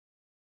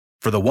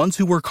For the ones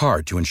who work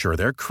hard to ensure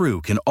their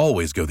crew can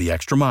always go the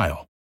extra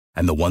mile,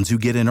 and the ones who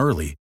get in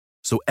early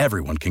so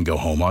everyone can go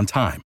home on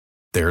time,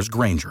 there's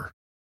Grainger,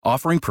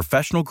 offering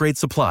professional-grade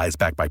supplies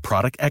backed by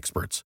product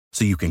experts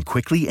so you can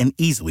quickly and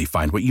easily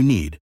find what you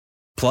need.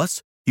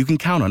 Plus, you can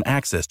count on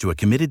access to a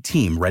committed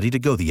team ready to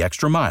go the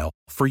extra mile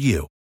for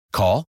you.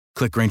 Call,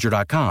 click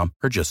Grainger.com,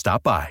 or just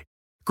stop by.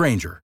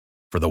 Grainger,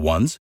 for the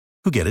ones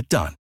who get it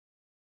done.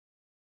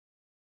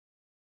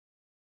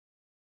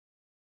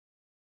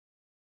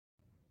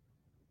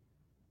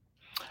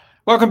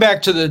 Welcome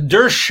back to the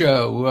Durst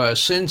Show.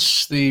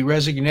 Since the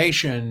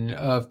resignation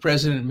of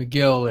President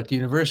McGill at the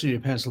University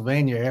of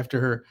Pennsylvania after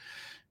her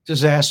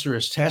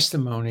disastrous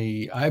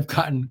testimony, I've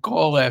gotten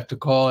call after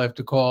call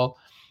after call.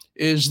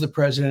 Is the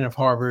president of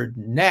Harvard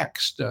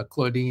next,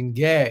 Claudine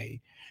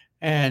Gay?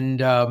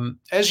 And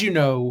as you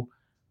know,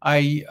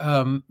 I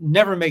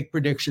never make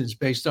predictions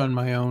based on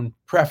my own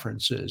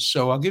preferences.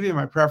 So I'll give you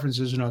my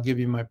preferences and I'll give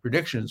you my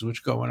predictions,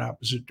 which go in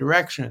opposite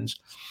directions.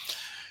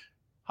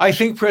 I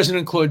think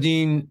President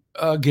Claudine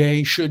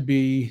Gay should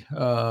be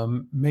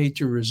made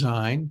to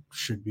resign,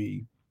 should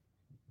be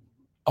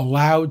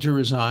allowed to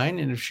resign,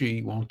 and if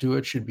she won't do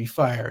it, should be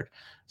fired.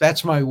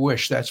 That's my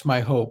wish. That's my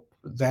hope.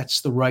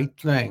 That's the right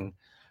thing.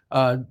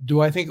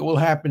 Do I think it will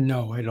happen?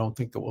 No, I don't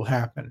think it will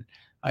happen.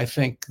 I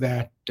think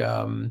that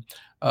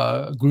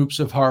groups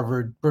of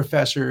Harvard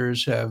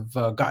professors have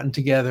gotten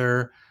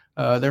together.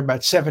 There are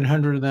about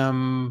 700 of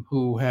them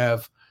who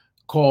have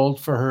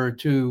called for her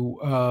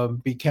to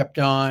be kept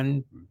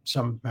on.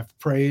 Some have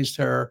praised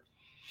her.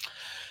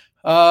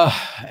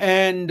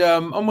 And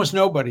almost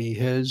nobody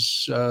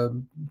has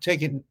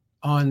taken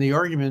on the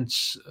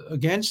arguments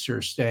against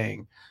her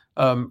staying.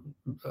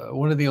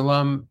 One of the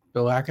alum,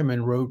 Bill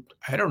Ackerman, wrote,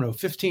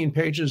 15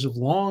 pages of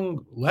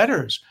long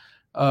letters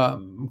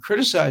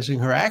criticizing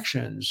her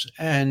actions.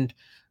 And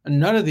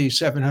none of these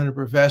 700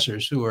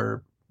 professors who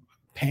are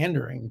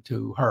pandering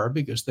to her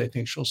because they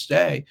think she'll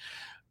stay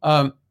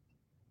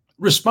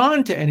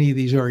respond to any of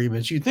these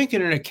arguments. You'd think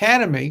in an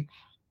academy,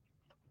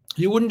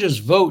 you wouldn't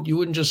just vote. You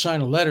wouldn't just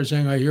sign a letter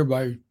saying, I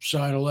hereby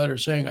sign a letter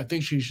saying I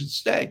think she should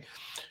stay.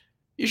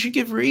 You should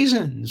give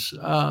reasons.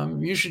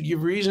 You should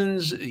give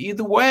reasons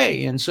either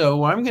way. And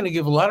so I'm going to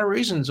give a lot of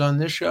reasons on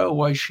this show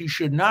why she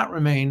should not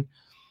remain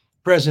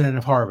president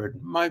of Harvard.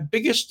 My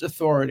biggest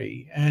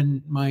authority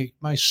and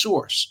my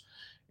source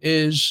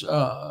is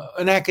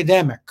an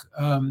academic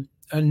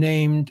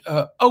named,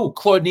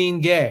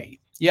 Claudine Gay.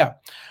 Yeah.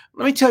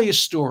 Let me tell you a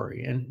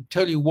story and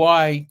tell you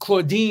why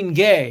Claudine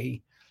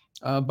Gay,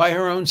 by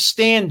her own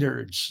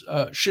standards,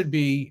 should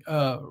be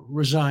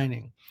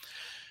resigning.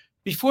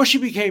 Before she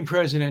became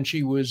president,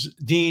 she was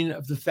dean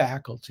of the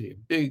faculty, a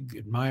big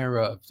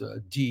admirer of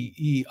the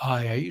DEI.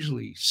 I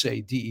usually say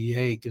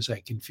DEA because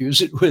I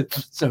confuse it with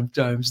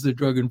sometimes the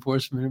Drug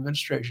Enforcement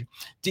Administration.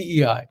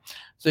 DEI,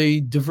 the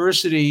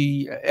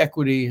diversity,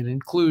 equity, and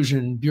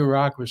inclusion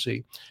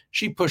bureaucracy.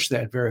 She pushed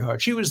that very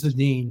hard. She was the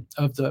dean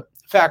of the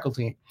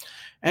faculty.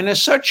 And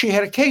as such, she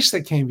had a case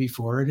that came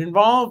before her. It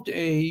involved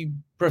a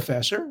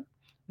professor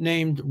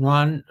named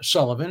Ron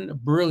Sullivan, a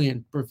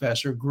brilliant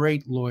professor,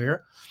 great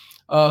lawyer,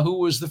 who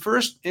was the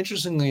first,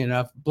 interestingly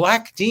enough,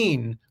 Black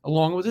dean,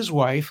 along with his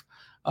wife,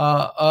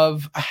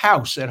 of a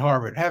house at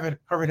Harvard.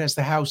 Harvard has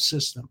the house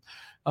system.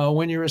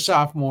 When you're a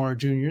sophomore,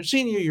 junior,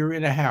 senior, you're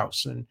in a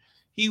house. And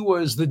he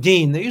was the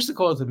dean. They used to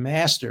call it the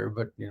master,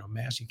 but,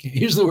 master, you can't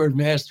use the word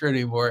master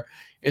anymore.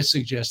 It's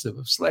suggestive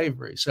of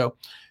slavery. So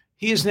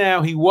he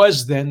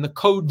was then the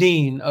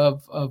co-dean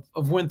of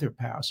Winthrop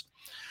House.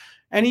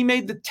 And he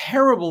made the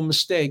terrible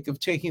mistake of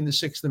taking the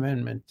Sixth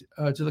Amendment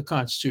to the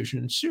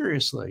Constitution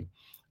seriously.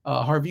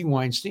 Harvey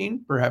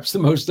Weinstein, perhaps the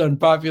most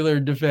unpopular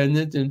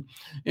defendant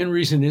in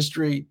recent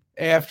history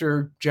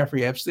after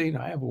Jeffrey Epstein.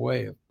 I have a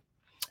way of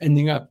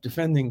ending up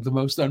defending the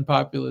most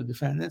unpopular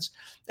defendants.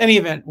 In any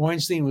event,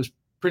 Weinstein was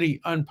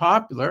pretty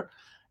unpopular.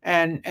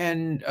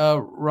 And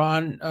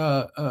Ron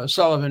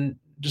Sullivan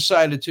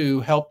decided to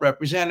help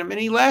represent him. And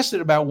he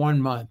lasted about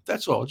 1 month.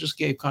 That's all, just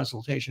gave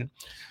consultation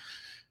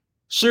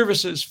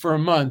services for a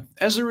month.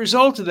 As a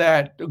result of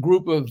that, a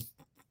group of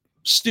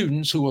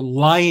students who were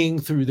lying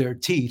through their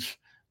teeth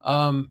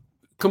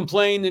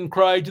complained and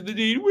cried to the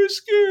dean, we're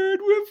scared,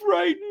 we're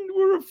frightened,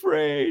 we're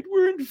afraid,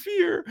 we're in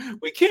fear.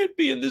 We can't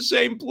be in the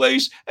same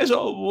place as a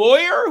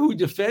lawyer who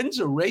defends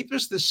a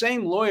rapist. The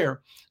same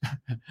lawyer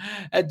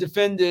had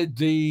defended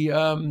the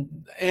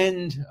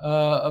end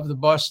of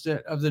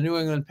the New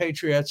England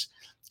Patriots,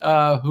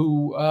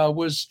 who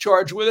was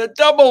charged with a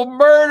double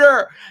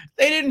murder.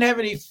 They didn't have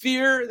any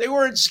fear. They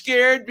weren't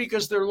scared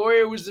because their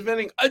lawyer was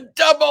defending a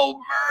double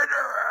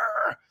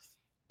murderer.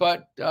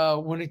 But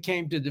when it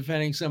came to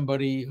defending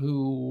somebody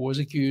who was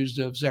accused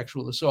of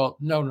sexual assault,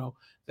 no,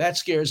 that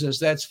scares us,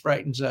 that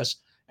frightens us,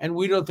 and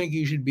we don't think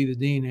he should be the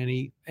dean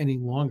any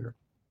longer.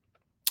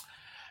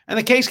 And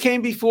the case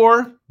came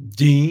before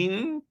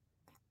Dean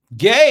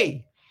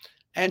Gay,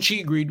 and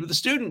she agreed with the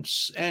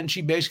students. And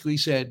she basically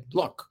said,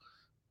 look,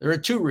 there are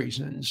two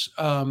reasons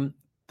that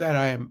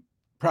I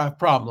have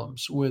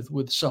problems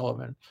with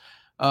Sullivan.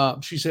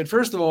 She said,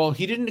 first of all,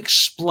 he didn't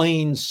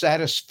explain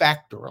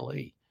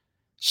satisfactorily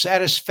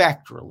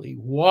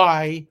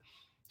why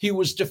he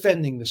was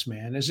defending this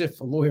man, as if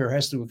a lawyer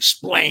has to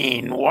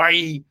explain why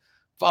he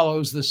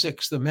follows the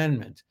Sixth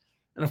Amendment.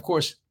 And of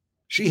course,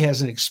 she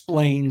hasn't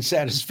explained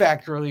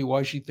satisfactorily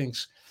why she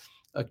thinks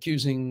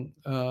calling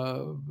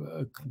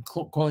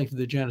for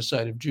the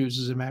genocide of Jews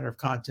is a matter of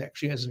context.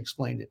 She hasn't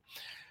explained it.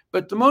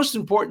 But the most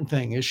important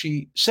thing is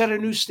she set a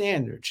new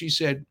standard. She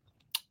said,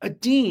 a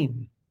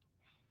dean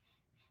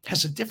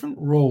has a different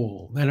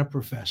role than a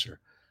professor.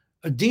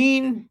 A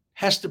dean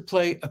has to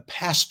play a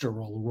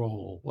pastoral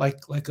role,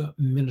 like a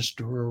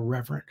minister or a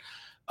reverend,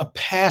 a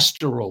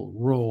pastoral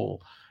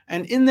role.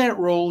 And in that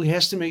role, he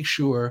has to make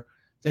sure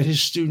that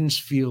his students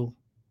feel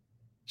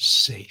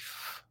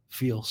safe.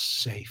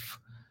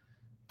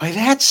 By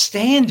that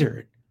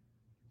standard,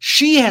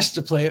 she's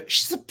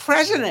the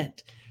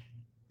president.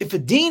 If a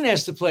dean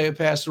has to play a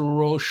pastoral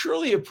role,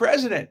 surely a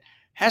president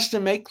has to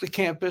make the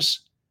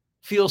campus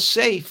feel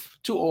safe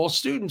to all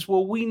students.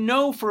 Well, we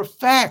know for a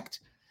fact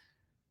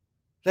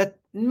that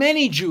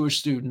many Jewish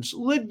students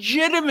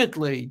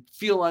legitimately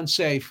feel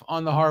unsafe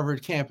on the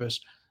Harvard campus.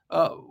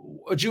 A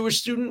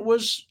Jewish student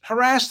was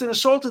harassed and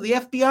assaulted. The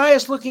FBI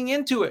is looking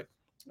into it.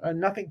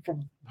 Nothing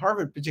from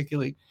Harvard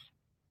particularly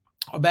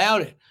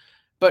about it.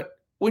 But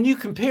when you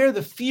compare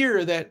the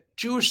fear that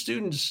Jewish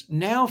students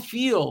now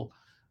feel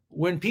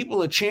when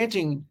people are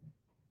chanting,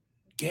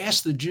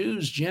 gas the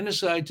Jews,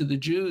 genocide to the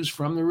Jews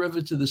from the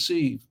river to the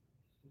sea,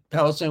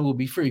 Palestine will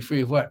be free.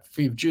 Free of what?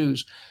 Free of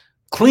Jews.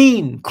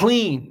 Clean,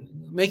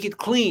 make it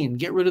clean,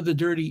 get rid of the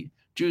dirty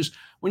Jews.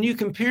 When you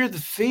compare the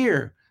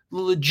fear,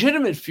 the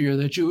legitimate fear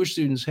that Jewish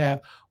students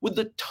have with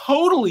the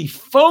totally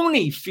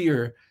phony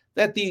fear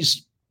that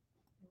these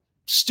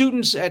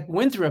students at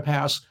Winthrop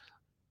House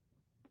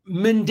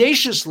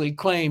mendaciously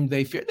claimed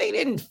they fear. They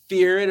didn't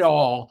fear at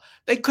all.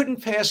 They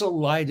couldn't pass a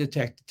lie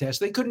detector test.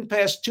 They couldn't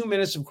pass 2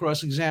 minutes of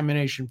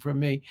cross-examination from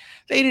me.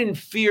 They didn't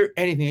fear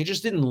anything. They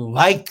just didn't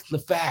like the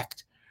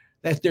fact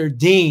that their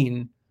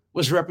dean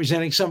was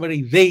representing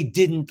somebody they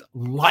didn't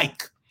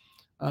like.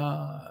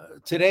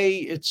 Today,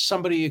 it's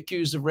somebody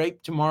accused of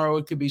rape. Tomorrow,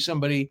 it could be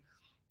somebody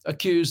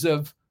accused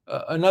of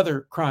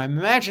another crime.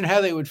 Imagine how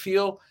they would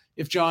feel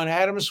if John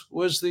Adams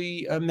was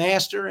the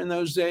master in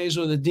those days,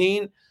 or the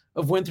dean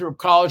of Winthrop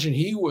College, and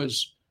he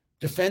was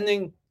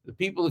defending the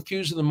people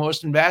accused of the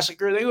Boston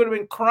massacre. They would have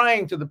been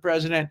crying to the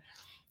president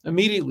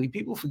immediately.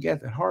 People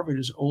forget that Harvard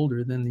is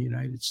older than the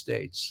United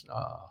States.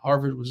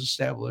 Harvard was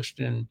established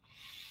in,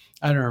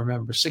 I don't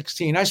remember,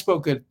 16. I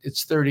spoke at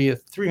its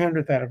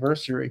 300th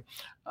anniversary.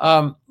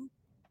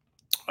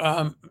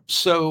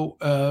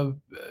 So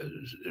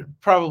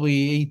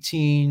probably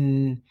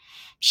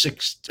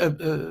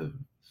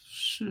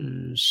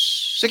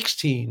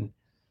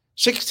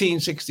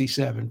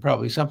 1667,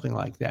 probably something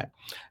like that.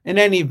 In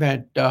any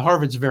event,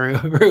 Harvard's a very,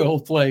 very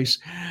old place.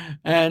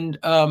 And,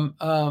 but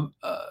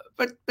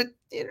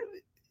you know,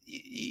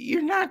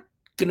 you're not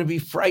going to be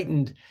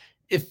frightened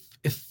if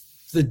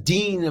the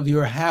dean of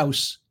your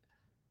house,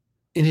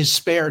 in his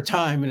spare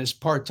time, in his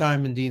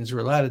part-time, and deans are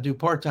allowed to do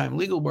part-time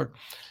legal work,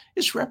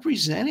 is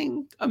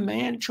representing a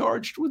man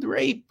charged with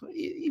rape,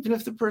 even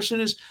if the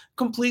person is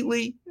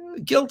completely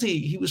guilty.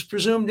 He was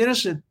presumed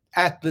innocent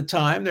at the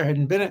time. There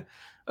hadn't been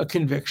a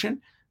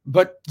conviction,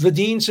 but the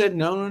dean said,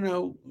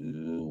 no,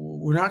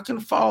 we're not going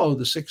to follow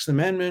the Sixth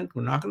Amendment.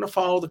 We're not going to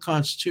follow the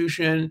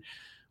Constitution.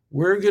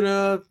 We're going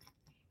to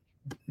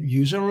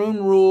use our own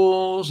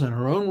rules, and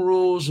our own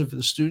rules. If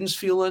the students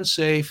feel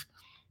unsafe,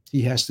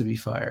 he has to be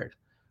fired.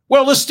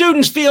 Well, the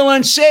students feel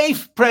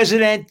unsafe,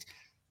 President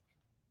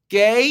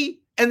Gay,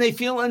 and they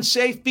feel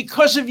unsafe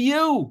because of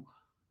you.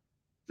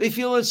 They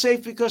feel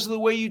unsafe because of the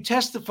way you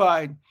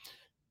testified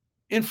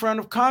in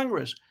front of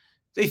Congress.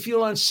 They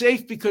feel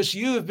unsafe because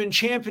you have been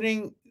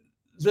championing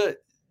the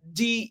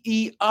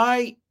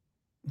DEI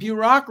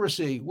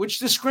bureaucracy, which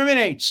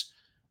discriminates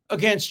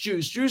against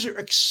Jews. Jews are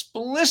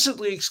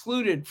explicitly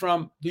excluded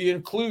from the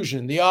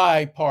inclusion, the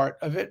I part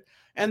of it,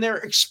 and they're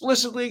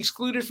explicitly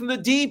excluded from the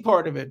D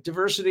part of it.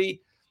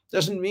 Diversity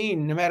doesn't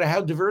mean, no matter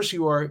how diverse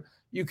you are,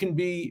 you can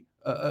be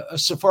a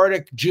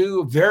Sephardic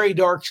Jew, very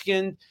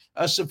dark-skinned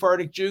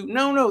Sephardic Jew.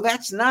 No,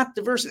 that's not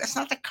diversity. That's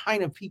not the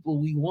kind of people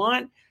we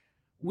want.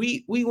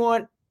 We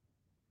want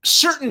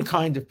certain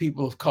kind of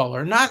people of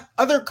color, not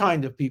other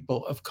kind of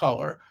people of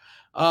color.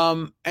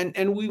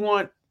 And we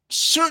want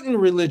certain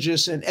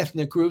religious and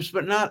ethnic groups,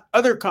 but not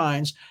other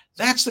kinds.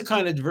 That's the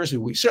kind of diversity.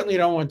 We certainly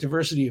don't want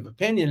diversity of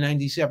opinion.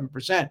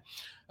 97%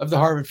 of the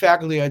Harvard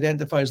faculty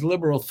identifies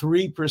liberal,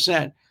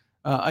 3%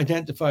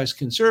 identifies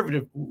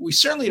conservative. We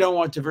certainly don't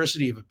want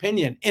diversity of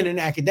opinion in an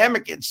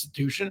academic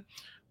institution.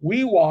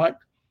 We want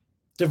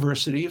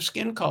diversity of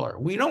skin color.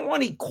 We don't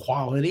want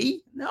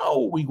equality.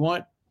 No, we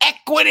want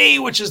equity,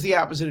 which is the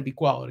opposite of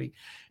equality.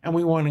 And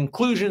we want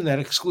inclusion that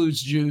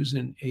excludes Jews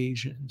and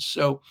Asians.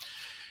 So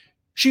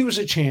she was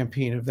a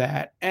champion of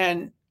that.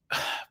 And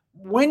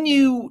when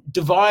you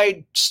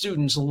divide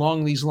students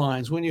along these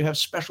lines, when you have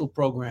special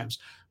programs,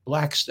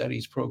 Black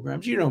studies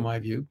programs, you know my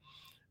view,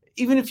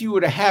 even if you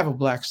were to have a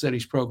Black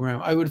studies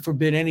program, I would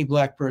forbid any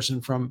Black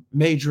person from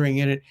majoring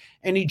in it,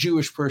 any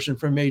Jewish person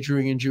from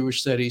majoring in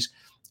Jewish studies,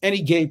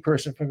 any gay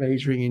person from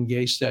majoring in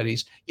gay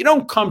studies. You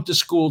don't come to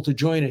school to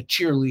join a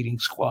cheerleading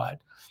squad.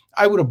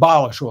 I would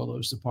abolish all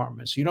those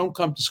departments. You don't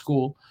come to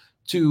school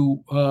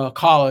to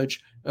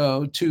college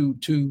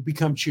to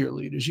become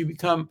cheerleaders. You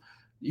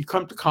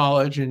come to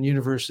college and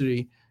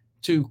university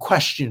to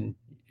question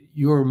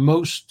your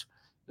most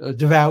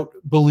devout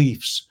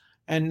beliefs,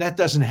 and that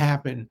doesn't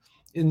happen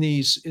in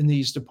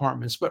these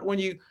departments. But when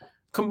you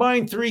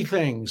combine three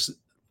things: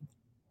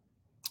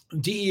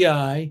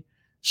 DEI,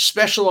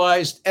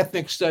 specialized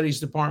ethnic studies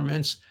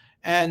departments,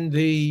 and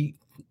the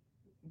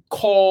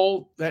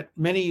call that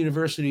many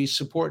universities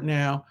support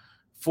now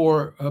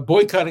for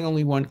boycotting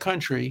only one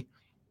country,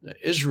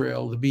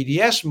 Israel, the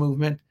BDS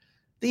movement,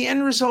 the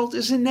end result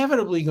is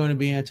inevitably going to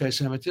be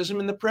anti-Semitism,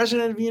 and the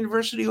president of the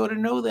university ought to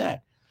know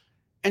that.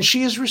 And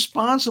she is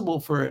responsible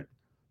for it.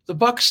 The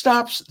buck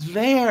stops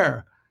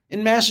there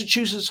in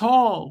Massachusetts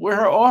Hall, where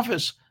her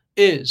office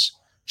is,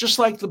 just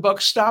like the buck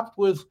stopped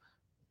with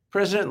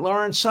President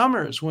Lawrence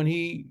Summers when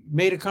he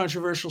made a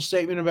controversial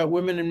statement about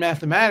women in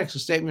mathematics, a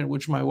statement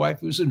which my wife,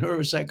 who's a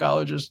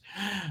neuropsychologist,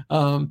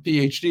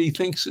 PhD,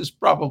 thinks is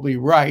probably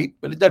right,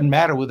 but it doesn't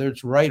matter whether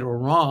it's right or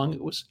wrong.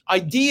 It was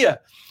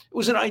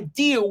an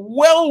idea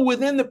well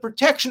within the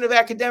protection of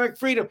academic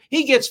freedom.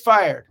 He gets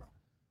fired.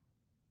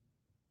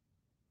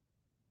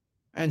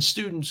 And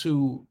students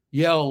who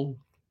yell,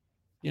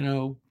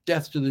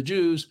 death to the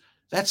Jews,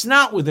 that's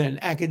not within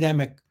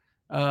academic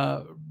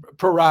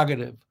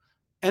prerogative.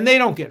 And they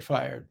don't get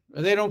fired.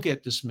 They don't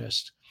get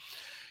dismissed.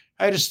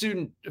 I had a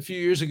student a few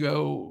years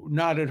ago,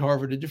 not at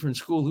Harvard, a different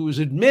school, who was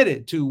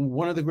admitted to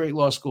one of the great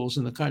law schools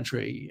in the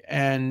country.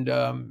 And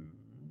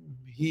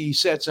he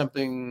said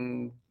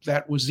something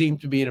that was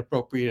deemed to be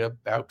inappropriate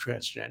about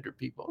transgender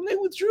people. And they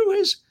withdrew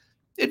his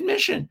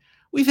admission.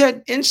 We've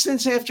had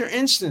instance after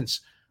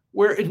instance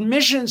where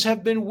admissions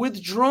have been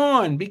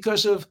withdrawn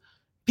because of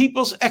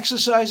people's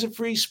exercise of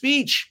free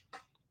speech.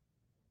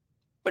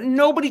 But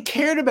nobody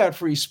cared about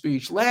free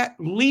speech,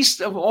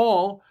 least of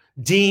all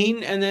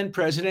Dean and then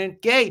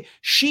President Gay.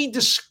 She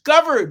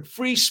discovered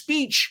free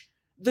speech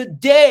the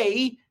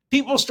day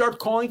people start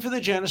calling for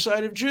the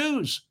genocide of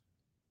Jews.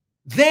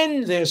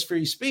 Then there's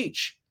free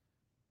speech.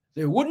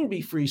 There wouldn't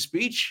be free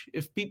speech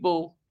if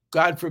people,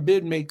 God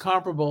forbid, made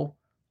comparable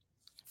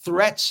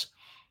threats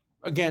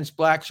against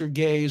blacks or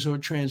gays or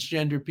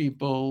transgender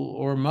people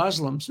or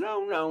Muslims.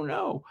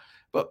 No.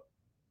 But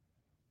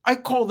I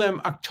call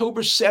them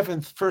October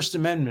 7th First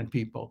Amendment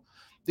people.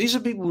 These are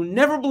people who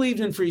never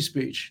believed in free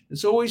speech.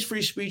 It's always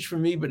free speech for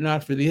me, but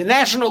not for thee. The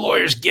National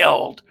Lawyers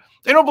Guild,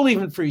 they don't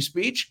believe in free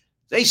speech.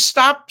 They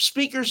stop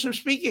speakers from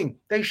speaking.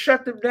 They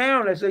shut them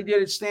down, as they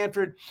did at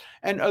Stanford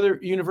and other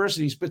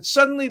universities. But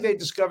suddenly they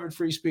discovered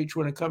free speech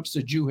when it comes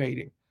to Jew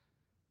hating.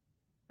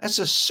 That's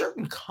a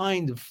certain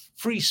kind of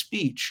free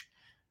speech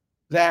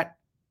that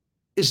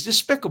is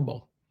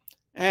despicable.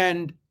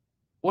 And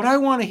what I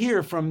want to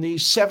hear from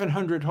these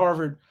 700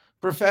 Harvard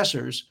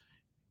professors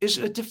is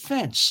a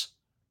defense,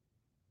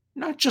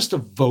 not just a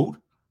vote.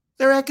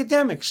 They're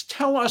academics.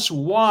 Tell us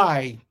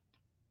why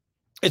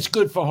it's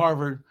good for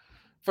Harvard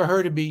for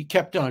her to be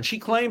kept on. She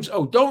claims,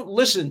 don't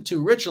listen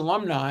to rich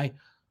alumni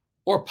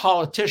or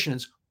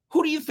politicians.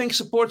 Who do you think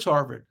supports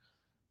Harvard?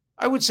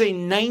 I would say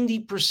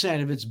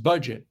 90% of its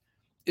budget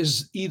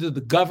is either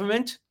the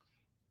government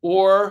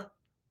or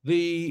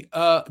the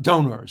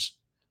donors.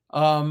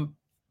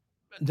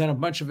 Then a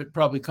bunch of it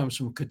probably comes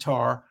from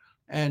Qatar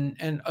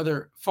and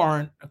other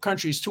foreign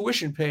countries.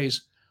 Tuition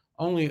pays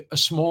only a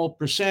small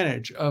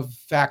percentage of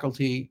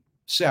faculty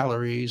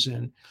salaries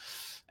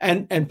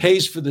and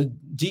pays for the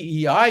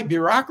DEI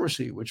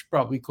bureaucracy, which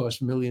probably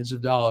costs millions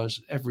of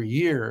dollars every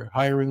year,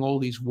 hiring all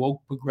these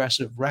woke,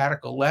 progressive,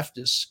 radical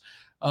leftists.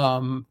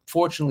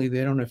 Fortunately,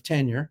 they don't have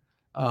tenure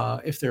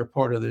if they're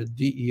part of the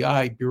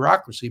DEI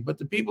bureaucracy. But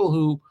the people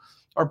who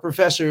are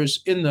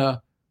professors in the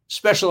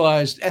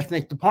specialized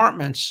ethnic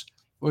departments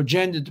or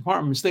gender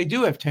departments, they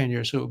do have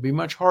tenure, so it would be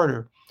much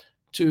harder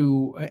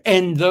to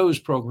end those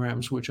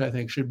programs, which I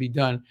think should be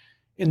done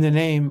in the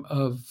name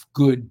of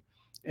good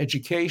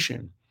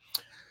education.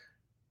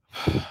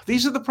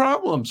 These are the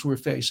problems we're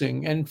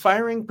facing, and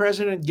firing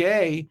President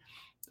Gay,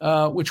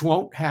 which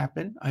won't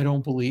happen, I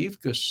don't believe,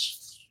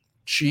 because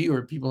she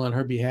or people on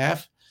her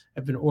behalf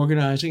have been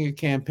organizing a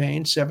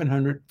campaign,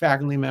 700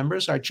 faculty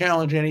members. I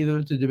challenge any of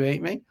them to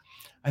debate me.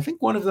 I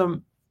think one of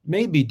them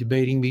may be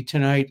debating me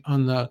tonight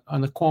on the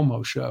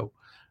Cuomo show.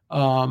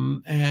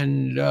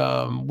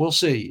 We'll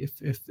see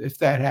if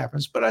that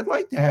happens. But I'd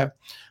like to have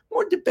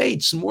more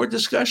debates, more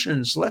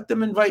discussions. Let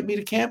them invite me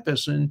to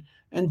campus and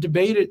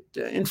debate it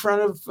in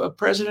front of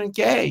President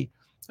Gay.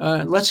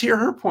 Let's hear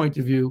her point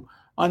of view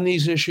on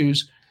these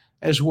issues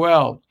as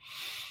well.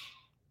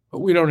 But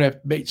we don't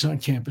have debates on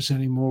campus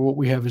anymore. What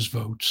we have is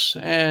votes.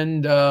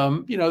 And, they're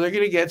going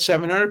to get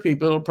 700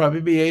 people. It'll probably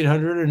be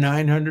 800 or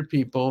 900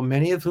 people,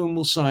 many of whom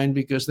will sign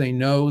because they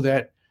know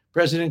that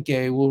President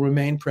Gay will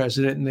remain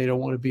president, and they don't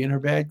want to be in her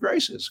bad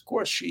graces. Of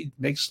course, she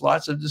makes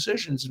lots of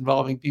decisions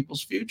involving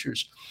people's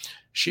futures.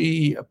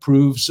 She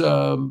approves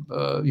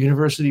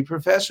university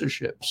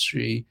professorships.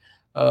 She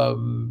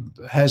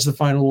has the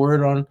final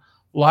word on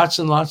lots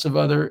and lots of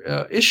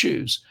other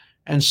issues.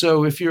 And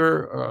so if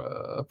you're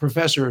a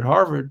professor at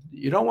Harvard,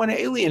 you don't want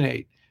to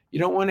alienate. You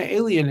don't want to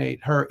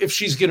alienate her if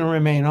she's going to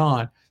remain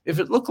on. If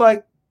it looked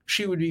like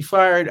she would be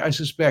fired, I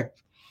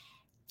suspect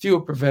fewer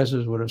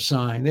professors would have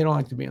signed. They don't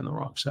like to be on the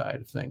wrong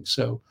side of things.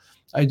 So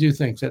I do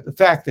think that the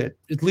fact that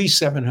at least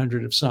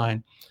 700 have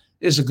signed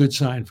is a good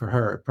sign for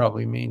her. It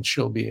probably means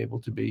she'll be able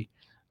to be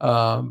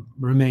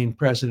remain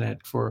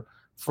president for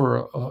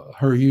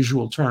her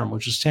usual term,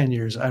 which is 10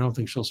 years. I don't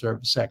think she'll serve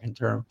a second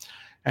term.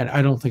 And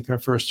I don't think her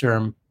first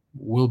term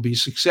will be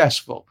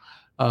successful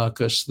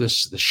because the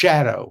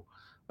shadow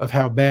of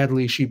how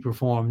badly she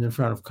performed in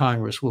front of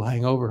Congress will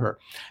hang over her.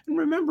 And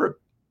remember,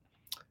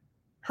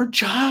 her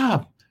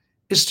job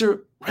is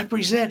to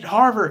represent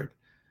Harvard.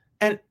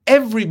 And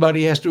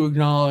everybody has to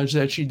acknowledge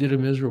that she did a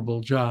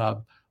miserable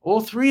job.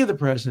 All three of the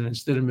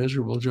presidents did a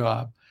miserable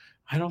job.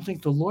 I don't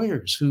think the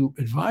lawyers who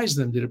advised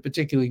them did a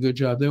particularly good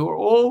job. They were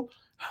all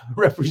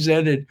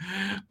represented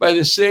by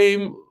the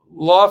same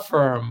law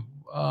firm,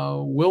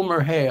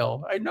 Wilmer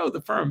Hale. I know the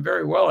firm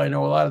very well. I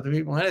know a lot of the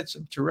people in it,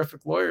 some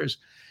terrific lawyers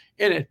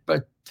in it,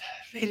 but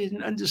they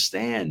didn't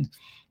understand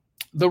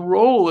the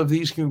role of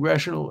these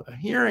congressional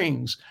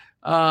hearings.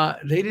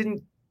 They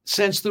didn't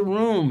sense the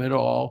room at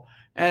all.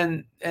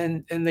 And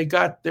they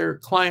got their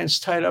clients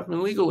tied up in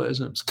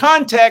legalisms.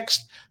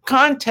 Context.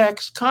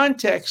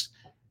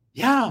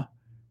 Yeah,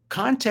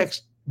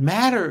 context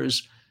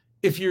matters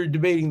if you're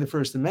debating the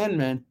First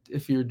Amendment,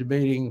 if you're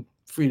debating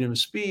freedom of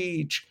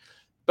speech,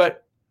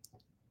 but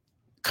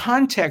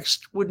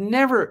context would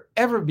never,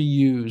 ever be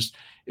used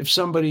if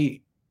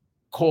somebody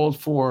called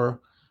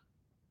for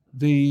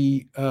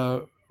the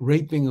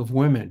raping of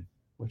women,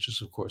 which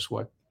is, of course,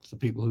 what the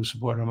people who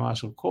support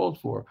Hamas have called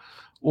for,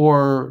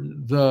 or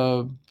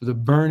the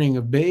burning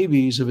of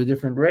babies of a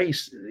different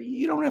race.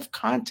 You don't have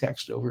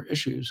context over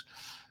issues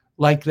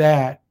like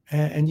that,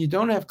 and you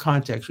don't have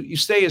context. What you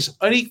say is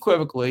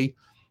unequivocally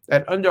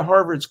that under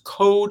Harvard's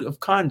code of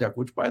conduct,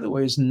 which, by the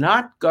way, is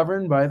not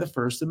governed by the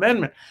First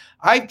Amendment.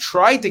 I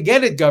tried to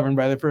get it governed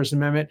by the First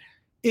Amendment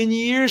in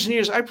years and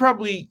years. I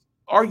probably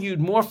argued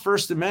more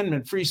First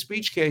Amendment free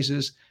speech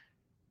cases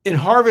in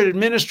Harvard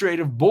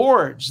administrative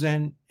boards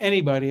than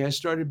anybody. I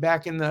started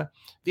back in the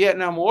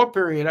Vietnam War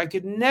period. I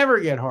could never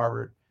get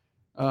Harvard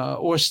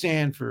or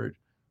Stanford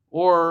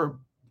or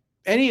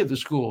any of the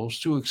schools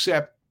to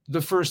accept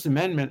the First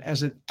Amendment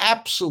as an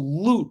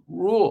absolute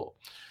rule.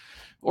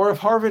 Or if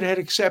Harvard had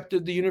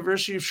accepted the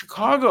University of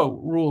Chicago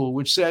rule,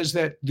 which says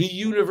that the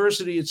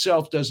university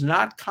itself does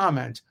not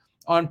comment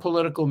on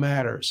political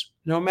matters,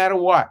 no matter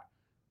what.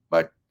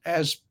 But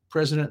as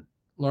President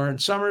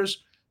Lawrence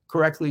Summers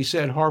correctly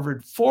said,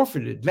 Harvard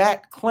forfeited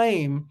that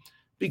claim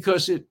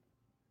because it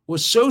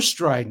was so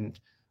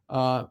strident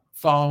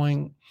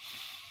following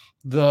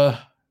the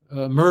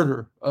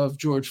murder of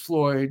George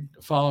Floyd,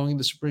 following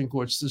the Supreme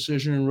Court's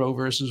decision in Roe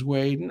versus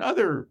Wade and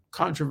other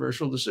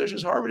controversial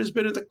decisions. Harvard has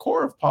been at the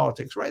core of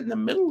politics, right in the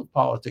middle of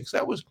politics.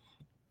 That was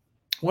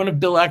one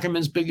of Bill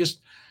Ackerman's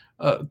biggest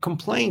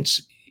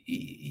complaints.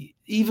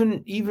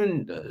 Even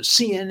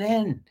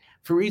CNN,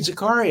 Fareed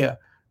Zakaria,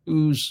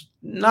 who's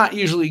not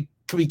usually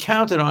can be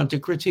counted on to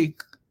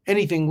critique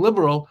anything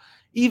liberal,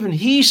 even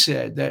he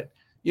said that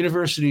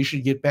universities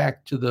should get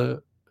back to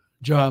the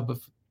job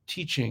of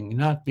teaching,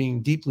 not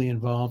being deeply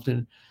involved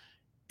in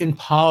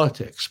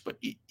politics. But,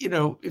 you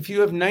know, if you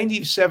have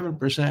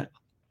 97%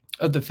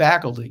 of the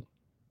faculty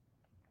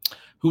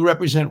who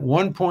represent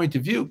one point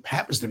of view,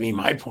 happens to be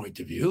my point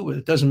of view, but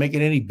it doesn't make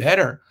it any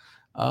better.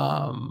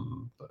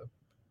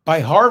 By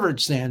Harvard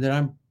standard,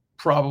 I'm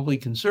probably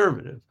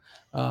conservative.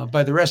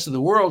 By the rest of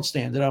the world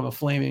standard, I'm a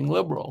flaming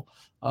liberal,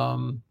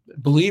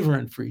 believer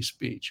in free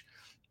speech.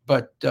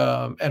 But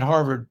at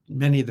Harvard,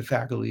 many of the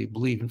faculty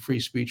believe in free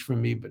speech for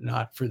me, but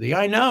not for thee.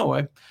 I know.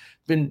 I've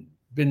been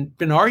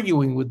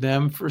arguing with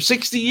them for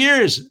 60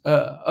 years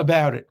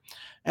about it.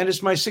 And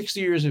it's my 60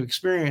 years of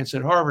experience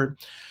at Harvard,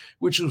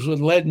 which was what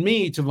led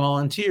me to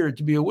volunteer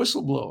to be a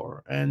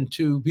whistleblower and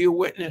to be a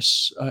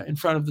witness in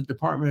front of the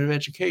Department of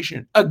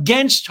Education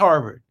against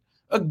Harvard,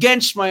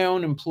 against my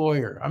own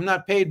employer. I'm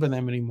not paid by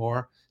them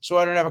anymore, so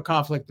I don't have a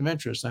conflict of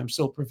interest. I'm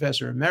still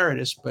professor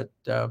emeritus, but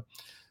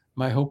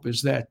my hope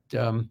is that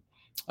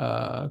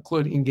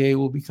Claudine Gay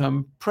will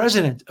become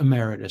president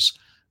emeritus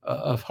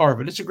of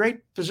Harvard. It's a great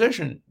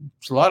position.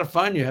 It's a lot of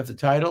fun. You have the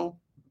title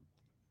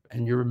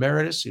and you're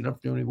emeritus. You don't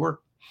have to do any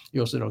work.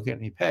 You also don't get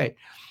any pay.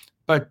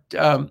 But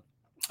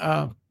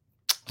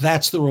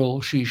that's the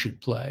role she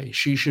should play.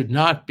 She should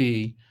not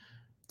be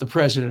the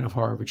president of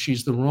Harvard.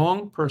 She's the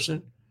wrong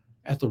person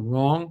at the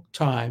wrong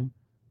time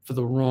for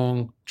the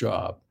wrong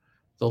job.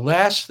 The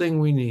last thing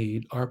we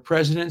need are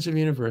presidents of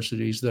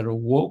universities that are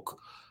woke,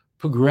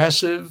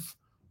 progressive,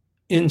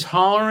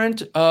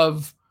 intolerant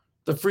of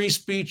the free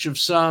speech of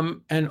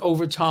some and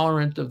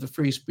over-tolerant of the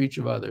free speech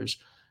of others.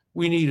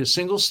 We need a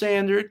single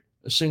standard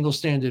a single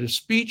standard of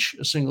speech,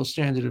 a single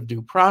standard of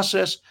due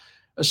process,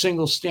 a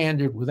single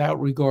standard without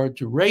regard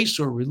to race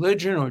or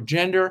religion or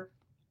gender.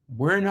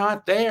 We're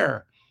not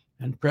there.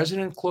 And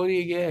President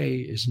Claudia Gay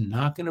is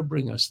not going to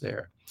bring us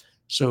there.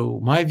 So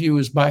my view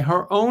is by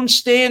her own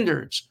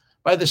standards,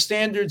 by the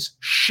standards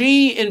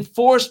she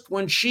enforced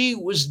when she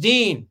was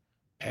dean,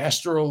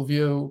 pastoral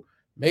view,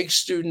 make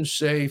students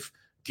safe,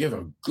 give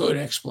a good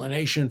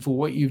explanation for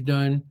what you've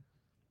done.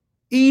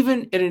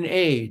 Even at an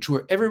age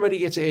where everybody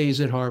gets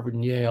A's at Harvard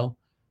and Yale,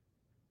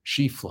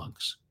 she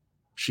flunks.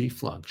 She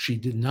flunked. She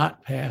did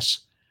not pass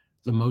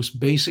the most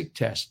basic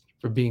test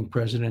for being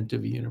president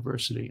of a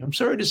university. I'm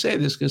sorry to say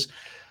this because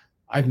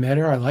I've met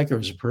her. I like her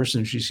as a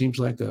person. She seems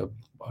like a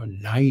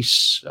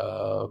nice,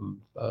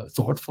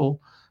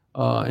 thoughtful,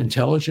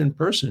 intelligent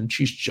person.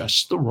 She's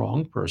just the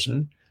wrong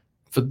person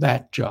for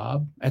that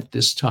job at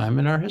this time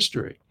in our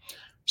history.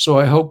 So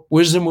I hope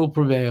wisdom will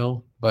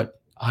prevail,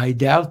 but I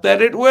doubt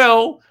that it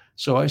will.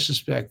 So I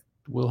suspect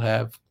we'll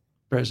have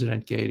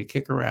President Gay to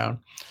kick around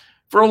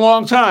for a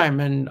long time,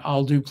 and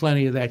I'll do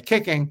plenty of that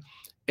kicking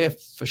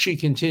if she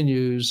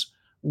continues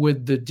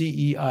with the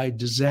DEI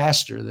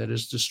disaster that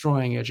is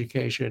destroying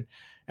education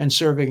and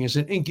serving as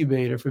an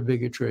incubator for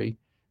bigotry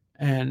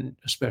and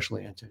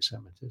especially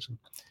anti-Semitism.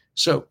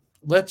 So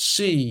let's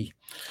see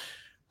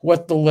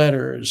what the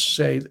letters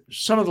say.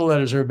 Some of the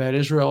letters are about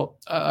Israel.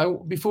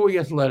 Before we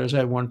get to the letters, I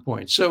have one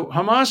point. So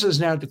Hamas has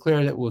now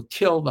declared that we'll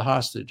kill the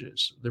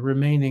hostages, the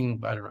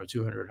remaining,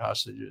 200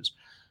 hostages,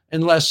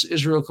 unless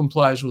Israel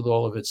complies with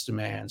all of its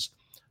demands.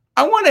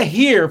 I want to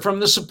hear from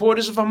the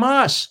supporters of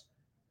Hamas.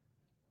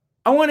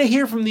 I want to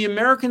hear from the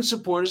American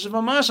supporters of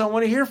Hamas. I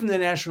want to hear from the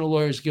National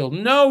Lawyers Guild.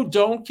 No,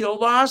 don't kill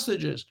the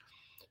hostages.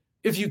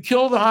 If you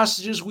kill the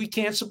hostages, we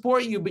can't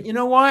support you. But you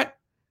know what?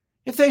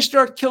 If they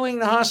start killing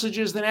the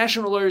hostages, the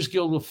National Lawyers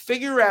Guild will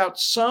figure out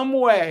some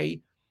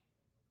way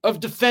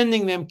of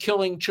defending them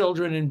killing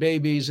children and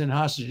babies and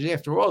hostages.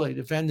 After all, they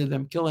defended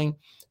them killing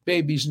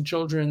babies and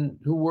children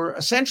who were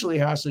essentially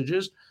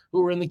hostages,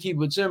 who were in the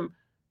kibbutzim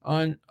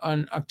on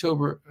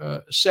October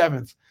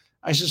 7th.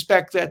 I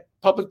suspect that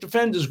public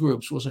defenders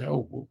groups will say,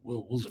 "Oh,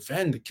 we'll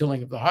defend the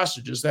killing of the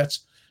hostages."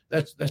 That's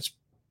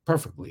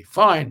perfectly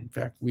fine. In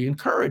fact, we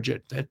encourage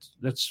it.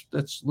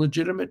 That's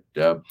legitimate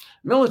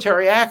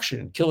military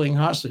action, killing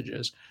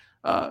hostages.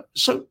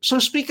 So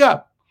speak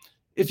up.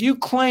 If you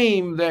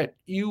claim that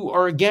you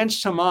are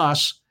against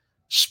Hamas,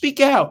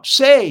 speak out.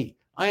 Say,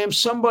 I am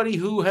somebody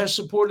who has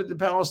supported the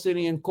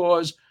Palestinian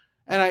cause,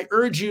 and I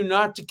urge you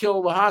not to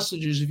kill the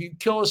hostages. If you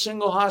kill a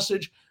single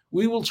hostage,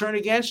 we will turn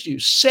against you.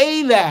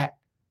 Say that.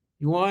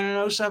 You want to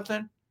know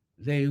something?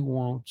 They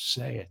won't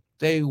say it.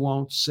 They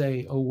won't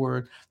say a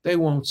word. They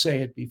won't say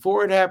it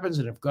before it happens.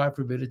 And if God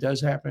forbid it does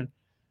happen,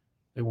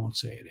 they won't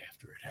say it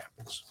after it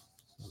happens.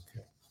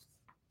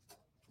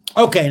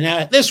 Okay,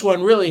 now this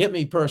one really hit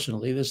me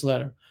personally, this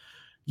letter.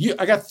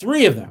 I got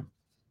 3 of them.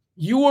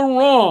 You were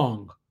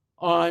wrong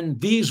on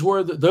those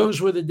were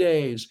the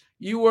days.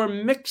 You were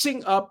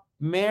mixing up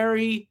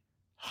Mary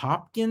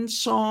Hopkins'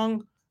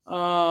 song.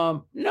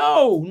 No.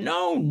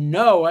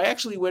 I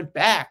actually went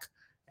back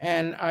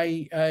and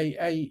I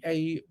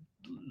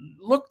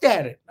looked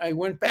at it. I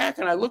went back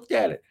and I looked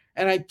at it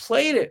and I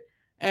played it.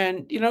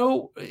 And,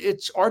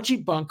 it's Archie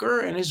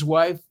Bunker and his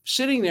wife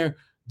sitting there.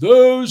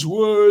 Those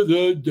were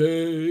the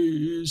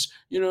days,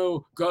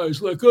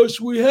 guys like us,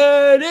 we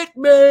had it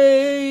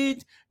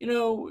made.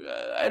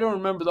 I don't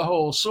remember the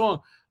whole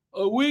song.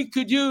 We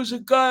could use a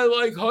guy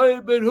like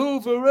Herbert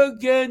Hoover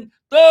again.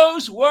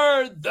 Those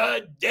were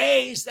the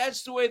days.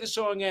 That's the way the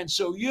song ends.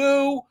 So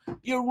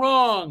you're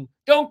wrong.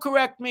 Don't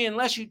correct me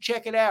unless you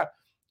check it out.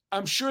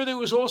 I'm sure there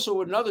was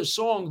also another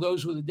song,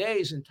 Those Were the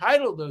Days,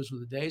 entitled Those Were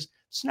the Days.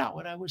 It's not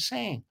what I was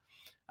saying.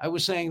 I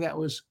was saying that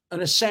was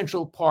an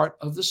essential part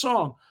of the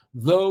song.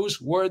 Those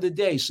were the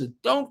days. So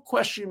don't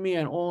question me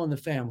on All in the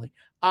Family.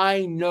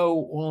 I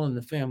know All in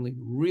the Family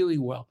really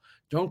well.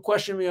 Don't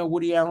question me on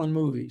Woody Allen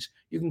movies.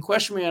 You can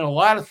question me on a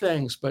lot of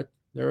things, but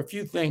there are a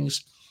few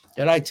things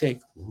that I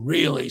take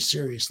really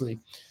seriously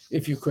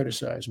if you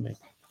criticize me.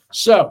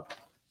 So,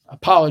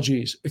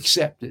 apologies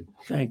accepted.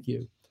 Thank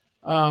you.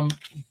 All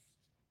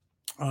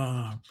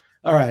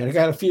right, I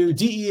got a few.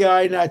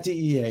 DEI, not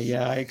DEA.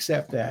 Yeah, I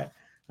accept that.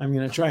 I'm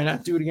going to try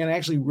not to do it again. I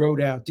actually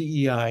wrote out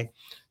DEI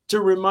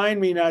to remind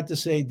me not to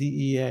say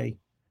DEA.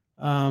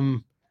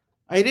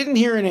 I didn't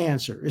hear an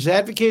answer. Is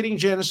advocating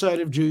genocide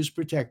of Jews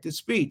protected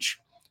speech?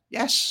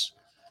 Yes,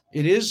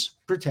 it is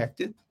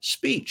protected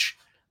speech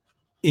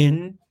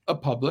in a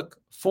public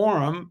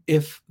forum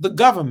if the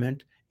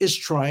government is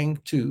trying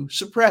to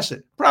suppress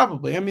it.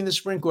 Probably. I mean, the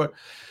Supreme Court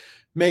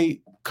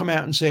may come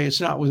out and say it's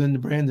not within the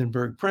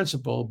Brandenburg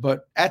Principle,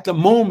 but at the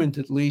moment,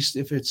 at least,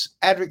 if it's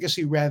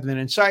advocacy rather than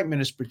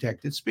incitement, it's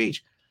protected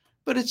speech.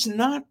 But it's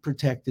not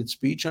protected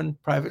speech on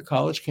private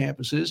college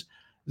campuses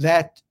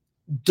that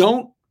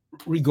don't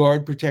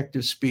regard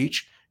protective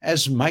speech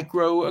as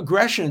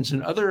microaggressions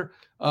and other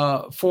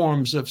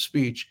forms of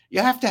speech.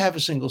 You have to have a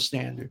single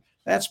standard.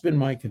 That's been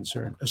my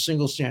concern, a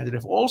single standard.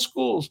 If all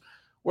schools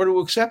were to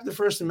accept the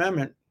First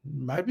Amendment,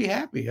 I'd be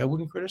happy. I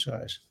wouldn't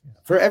criticize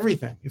for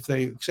everything if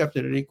they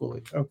accepted it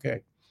equally.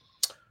 Okay.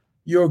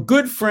 Your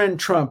good friend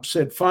Trump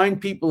said fine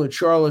people at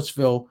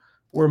Charlottesville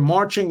were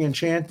marching and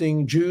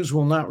chanting, Jews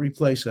will not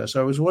replace us.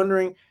 I was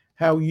wondering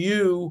how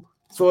you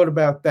thought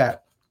about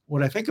that.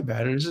 What I think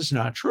about it is it's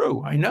not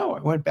true. I know. I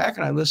went back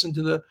and I listened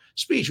to the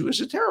speech. It was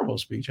a terrible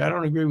speech. I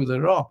don't agree with it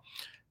at all.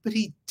 But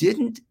he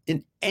didn't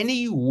in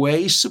any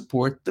way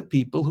support the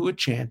people who were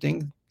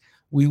chanting,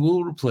 we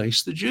will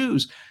replace the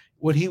Jews.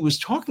 What he was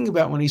talking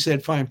about when he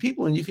said fine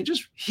people, and you can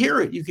just hear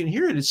it. You can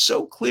hear it. It's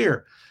so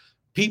clear.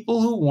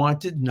 People who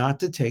wanted not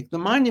to take the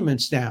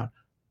monuments down.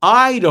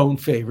 I don't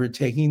favor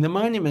taking the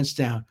monuments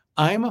down.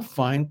 I'm a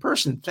fine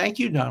person. Thank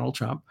you, Donald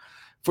Trump,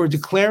 for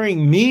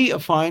declaring me a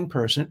fine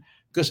person,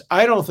 because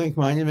I don't think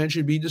monuments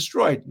should be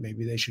destroyed.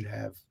 Maybe they should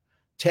have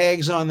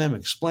tags on them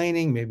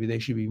explaining. Maybe they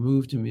should be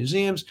moved to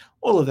museums.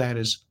 All of that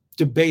is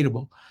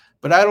debatable.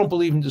 But I don't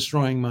believe in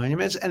destroying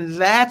monuments. And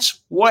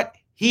that's what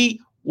he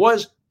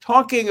was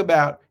talking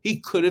about. He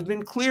could have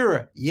been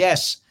clearer,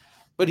 yes.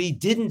 But he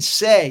didn't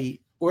say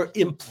or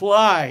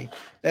imply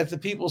that the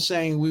people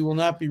saying we will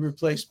not be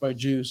replaced by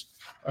Jews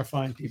are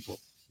fine people.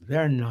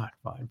 They're not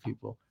fine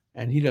people.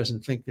 And he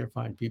doesn't think they're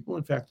fine people.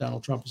 In fact,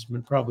 Donald Trump has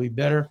been probably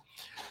better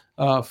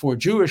for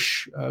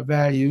Jewish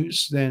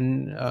values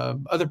than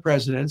other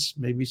presidents,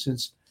 maybe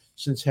since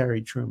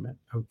Harry Truman.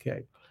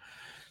 Okay.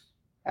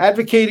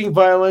 Advocating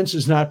violence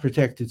is not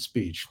protected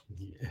speech.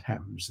 It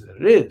happens that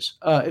it is.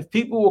 If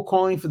people were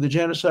calling for the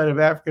genocide of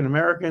African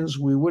Americans,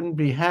 we wouldn't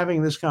be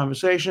having this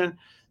conversation.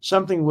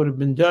 Something would have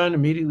been done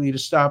immediately to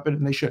stop it,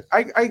 and they should.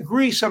 I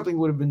agree something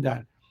would have been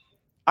done.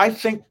 I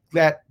think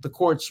that the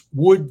courts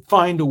would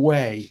find a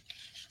way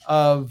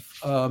of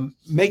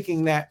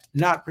making that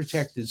not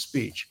protected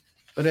speech.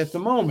 But at the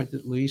moment,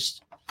 at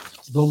least,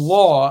 the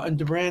law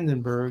under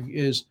Brandenburg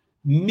is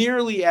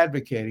merely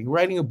advocating,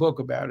 writing a book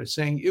about it,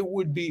 saying it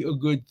would be a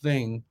good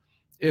thing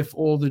if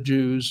all the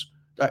Jews,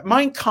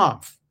 Mein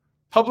Kampf,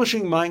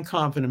 publishing Mein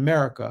Kampf in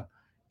America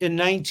in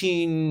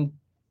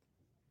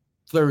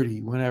 1930,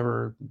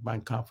 whenever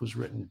Mein Kampf was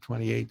written,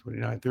 28,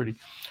 29, 30,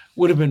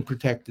 would have been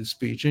protected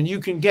speech. And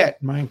you can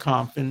get Mein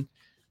Kampf in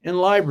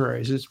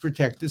libraries. It's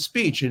protected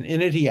speech. And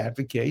in it, he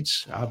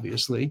advocates,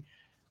 obviously,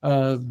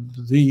 at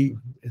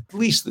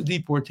least the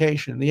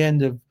deportation, the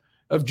end of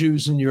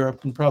Jews in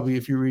Europe, and probably,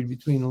 if you read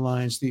between the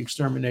lines, the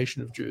extermination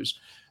of Jews.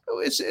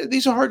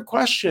 These are hard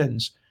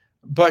questions,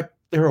 but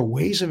there are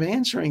ways of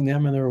answering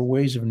them, and there are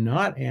ways of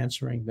not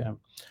answering them.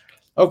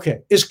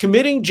 Okay, is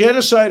committing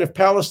genocide of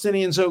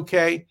Palestinians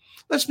okay?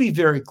 Let's be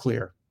very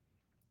clear.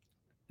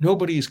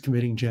 Nobody is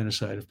committing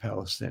genocide of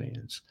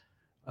Palestinians.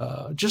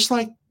 Just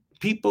like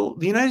the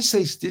United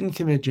States didn't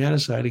commit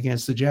genocide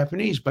against the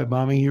Japanese by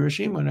bombing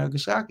Hiroshima and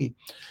Nagasaki.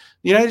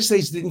 The United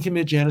States didn't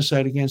commit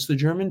genocide against the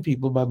German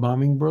people by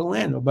bombing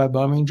Berlin or by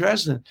bombing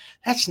Dresden.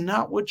 That's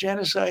not what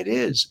genocide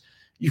is.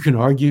 You can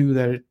argue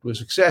that it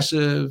was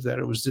excessive, that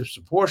it was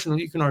disproportionate.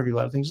 You can argue a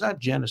lot of things. It's not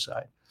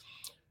genocide.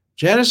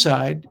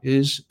 Genocide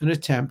is an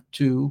attempt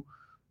to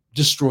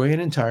destroy an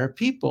entire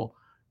people.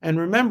 And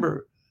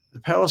remember,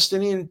 the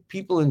Palestinian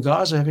people in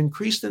Gaza have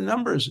increased in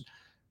numbers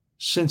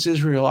since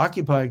Israel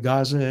occupied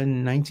Gaza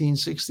in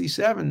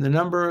 1967. The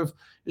number of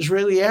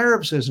Israeli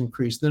Arabs has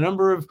increased. The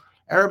number of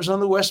Arabs on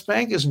the West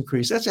Bank has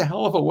increased. That's a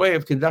hell of a way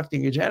of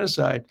conducting a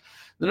genocide.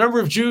 The number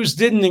of Jews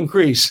didn't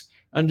increase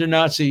under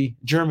Nazi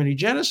Germany.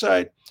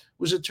 Genocide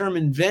was a term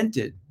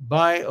invented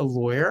by a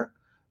lawyer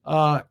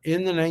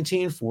in the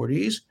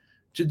 1940s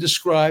to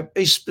describe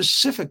a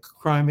specific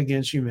crime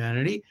against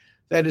humanity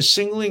that is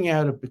singling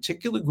out a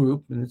particular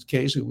group. In this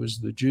case, it was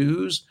the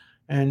Jews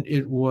and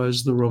it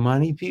was the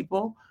Romani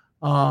people,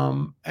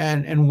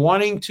 and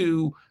wanting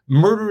to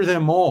murder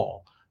them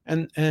all.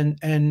 And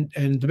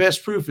the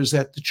best proof is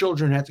that the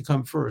children had to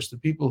come first. The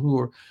people who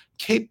were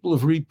capable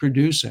of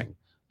reproducing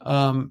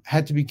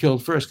had to be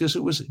killed first, because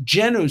it was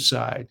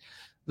genocide.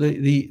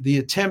 The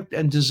attempt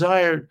and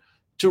desire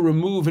to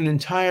remove an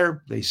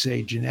entire, they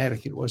say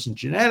genetic, it wasn't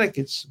genetic,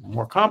 it's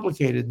more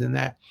complicated than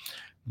that.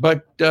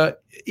 But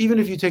even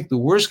if you take the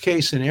worst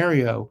case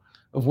scenario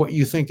of what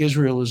you think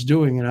Israel is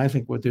doing, and I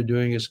think what they're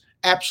doing is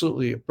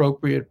absolutely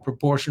appropriate,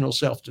 proportional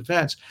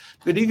self-defense.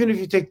 But even if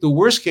you take the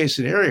worst case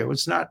scenario,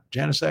 it's not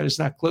genocide, it's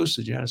not close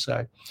to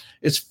genocide.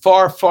 It's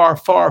far, far,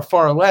 far,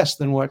 far less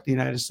than what the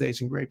United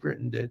States and Great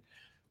Britain did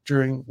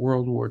during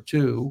World War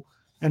II.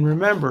 And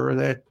remember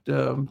that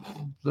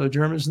the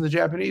Germans and the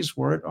Japanese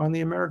weren't on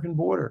the American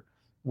border,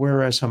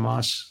 whereas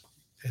Hamas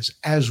is,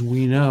 as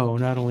we know,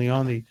 not only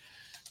on the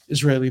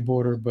Israeli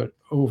border, but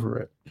over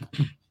it.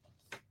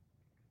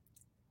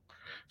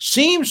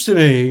 Seems to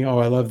me, oh,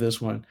 I love this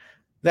one,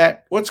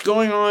 that what's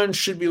going on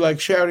should be like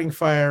shouting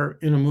fire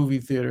in a movie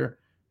theater,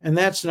 and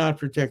that's not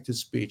protected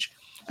speech.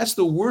 That's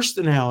the worst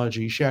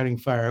analogy, shouting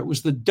fire. It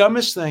was the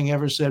dumbest thing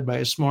ever said by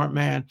a smart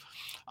man,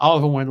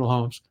 Oliver Wendell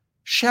Holmes.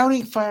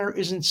 Shouting fire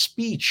isn't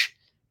speech.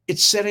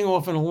 It's setting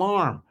off an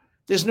alarm.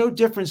 There's no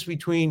difference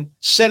between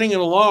setting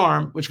an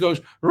alarm, which goes,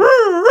 rrr,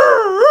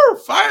 rrr, rrr,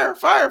 fire,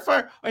 fire,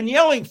 fire, and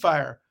yelling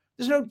fire.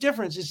 There's no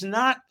difference. It's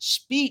not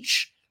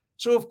speech.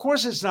 So, of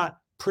course, it's not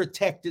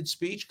protected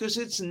speech because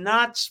it's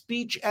not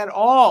speech at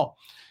all.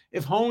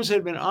 If Holmes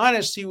had been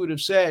honest, he would have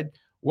said,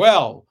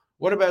 well,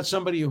 what about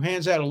somebody who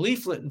hands out a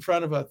leaflet in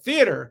front of a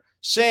theater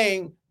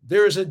saying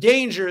there is a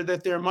danger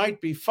that there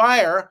might be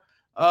fire?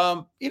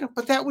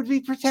 But that would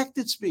be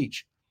protected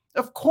speech.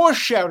 Of course,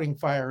 shouting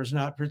fire is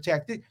not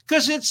protected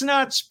because it's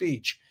not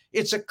speech.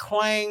 It's a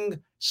clang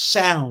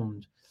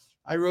sound.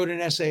 I wrote an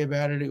essay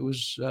about it. It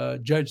was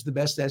judged the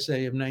best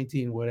essay of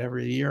 19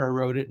 whatever the year I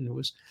wrote it, and it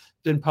was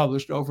been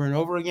published over and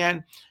over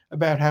again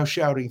about how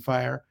shouting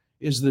fire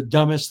is the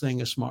dumbest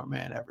thing a smart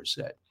man ever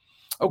said.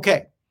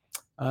 Okay,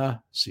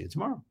 see you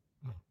tomorrow.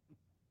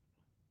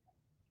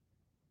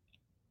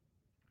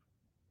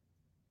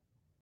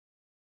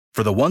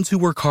 For the ones who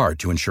work hard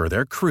to ensure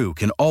their crew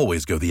can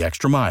always go the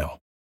extra mile,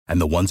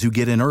 and the ones who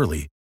get in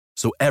early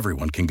so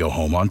everyone can go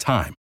home on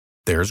time,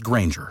 there's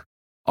Grainger,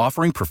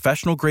 offering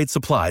professional-grade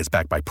supplies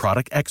backed by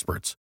product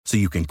experts so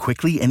you can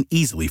quickly and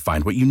easily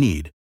find what you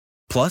need.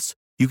 Plus,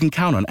 you can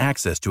count on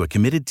access to a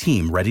committed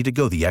team ready to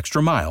go the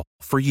extra mile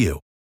for you.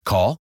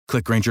 Call,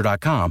 click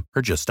Grainger.com,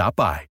 or just stop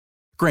by.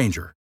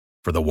 Grainger,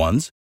 for the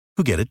ones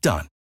who get it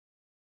done.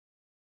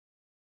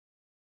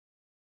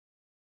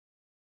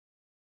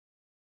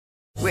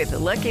 With the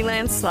Lucky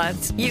Land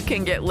Slots, you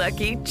can get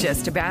lucky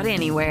just about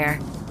anywhere.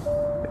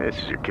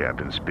 This is your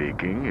captain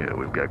speaking.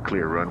 We've got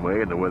clear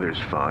runway and the weather's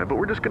fine, but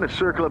we're just going to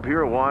circle up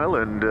here a while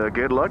and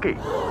get lucky.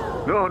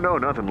 No,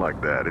 nothing like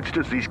that. It's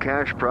just these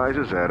cash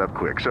prizes add up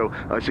quick. So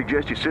I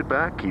suggest you sit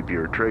back, keep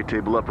your tray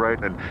table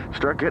upright, and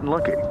start getting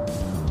lucky.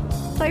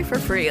 Play for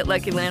free at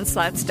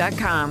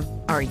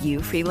LuckyLandSlots.com. Are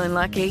you feeling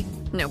lucky?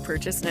 No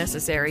purchase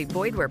necessary.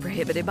 Void where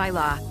prohibited by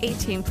law.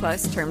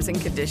 18+ terms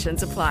and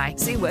conditions apply.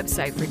 See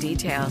website for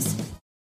details.